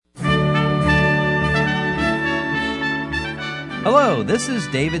Hello, this is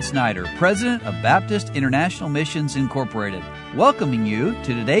David Snyder, President of Baptist International Missions Incorporated, welcoming you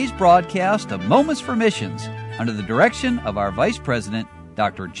to today's broadcast of Moments for Missions under the direction of our Vice President,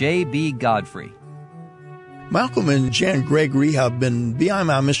 Dr. J.B. Godfrey. Malcolm and Jan Gregory have been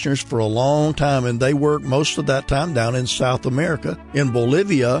BIMI missionaries for a long time, and they work most of that time down in South America, in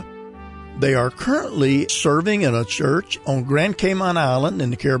Bolivia. They are currently serving in a church on Grand Cayman Island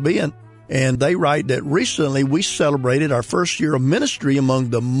in the Caribbean. And they write that recently we celebrated our first year of ministry among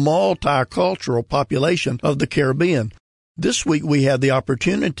the multicultural population of the Caribbean. This week we had the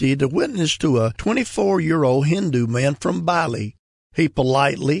opportunity to witness to a 24-year-old Hindu man from Bali. He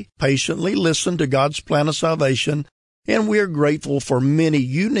politely, patiently listened to God's plan of salvation, and we are grateful for many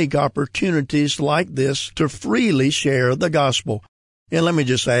unique opportunities like this to freely share the gospel. And let me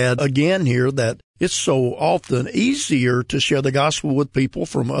just add again here that it's so often easier to share the gospel with people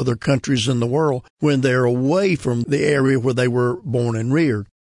from other countries in the world when they're away from the area where they were born and reared.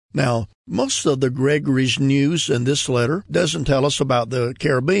 Now, most of the Gregory's news in this letter doesn't tell us about the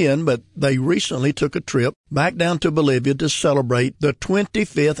Caribbean, but they recently took a trip back down to Bolivia to celebrate the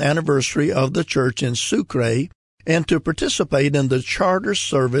 25th anniversary of the church in Sucre and to participate in the charter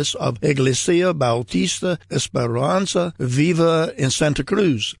service of Iglesia Bautista Esperanza Viva in Santa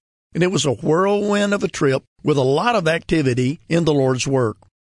Cruz. And it was a whirlwind of a trip with a lot of activity in the Lord's work.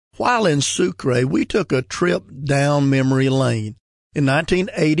 While in Sucre, we took a trip down memory lane. In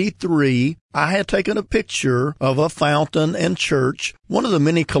 1983, I had taken a picture of a fountain and church, one of the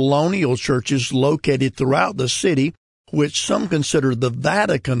many colonial churches located throughout the city, which some consider the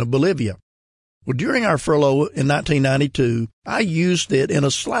Vatican of Bolivia. Well, during our furlough in 1992, I used it in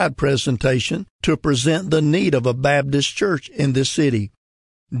a slide presentation to present the need of a Baptist church in this city.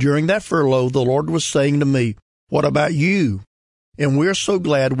 During that furlough, the Lord was saying to me, "What about you?" And we're so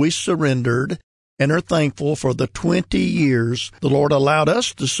glad we surrendered and are thankful for the 20 years the Lord allowed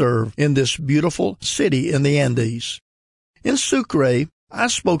us to serve in this beautiful city in the Andes. In Sucre, I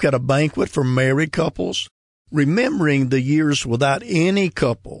spoke at a banquet for married couples, remembering the years without any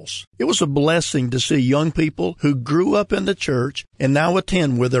couples. It was a blessing to see young people who grew up in the church and now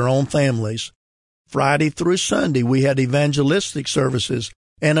attend with their own families. Friday through Sunday, we had evangelistic services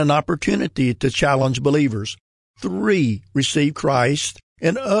and an opportunity to challenge believers. 3 received Christ,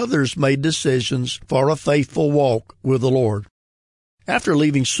 and others made decisions for a faithful walk with the Lord. After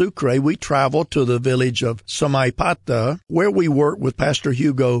leaving Sucre, we traveled to the village of Samaipata, where we worked with Pastor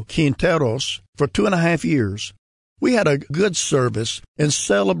Hugo Quinteros for 2.5 years. We had a good service and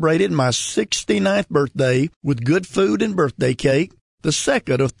celebrated my 69th birthday with good food and birthday cake, the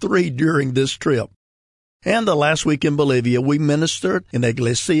second of 3 during this trip. And the last week in Bolivia, we ministered in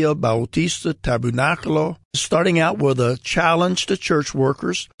Iglesia Bautista Tabernaculo, starting out with a challenge to church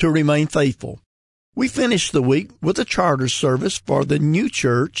workers to remain faithful. We finished the week with a charter service for the new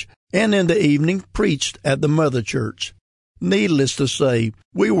church, and in the evening preached at the mother church. Needless to say,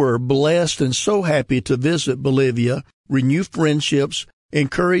 we were blessed and so happy to visit Bolivia, renew friendships,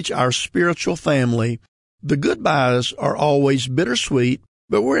 encourage our spiritual family. The goodbyes are always bittersweet,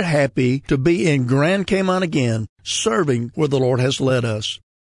 but we're happy to be in Grand Cayman again, serving where the Lord has led us.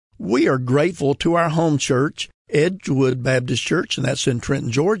 We are grateful to our home church, Edgewood Baptist Church, and that's in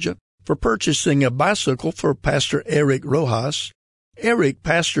Trenton, Georgia, for purchasing a bicycle for Pastor Eric Rojas. Eric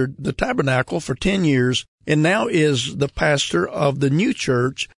pastored the Tabernacle for 10 years and now is the pastor of the new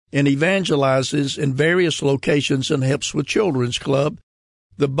church and evangelizes in various locations and helps with Children's Club.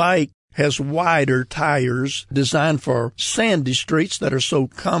 The bike has wider tires designed for sandy streets that are so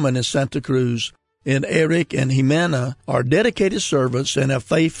common in Santa Cruz. And Eric and Jimena are dedicated servants and have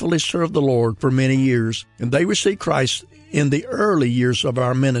faithfully served the Lord for many years. And they received Christ in the early years of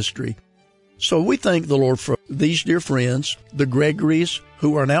our ministry. So we thank the Lord for these dear friends, the Gregorys,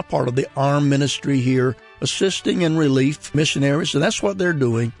 who are now part of the ARM ministry here, assisting in relief missionaries, and that's what they're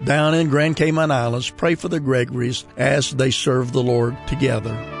doing down in Grand Cayman Islands. Pray for the Gregorys as they serve the Lord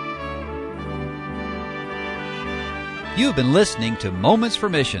together. You've been listening to Moments for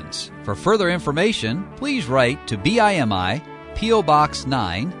Missions. For further information, please write to BIMI, P.O. Box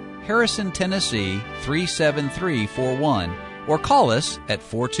 9, Harrison, Tennessee 37341, or call us at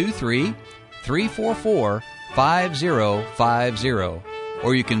 423-344-5050.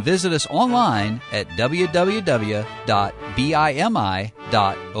 Or you can visit us online at www.bimi.org.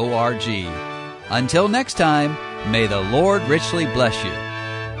 Until next time, may the Lord richly bless you.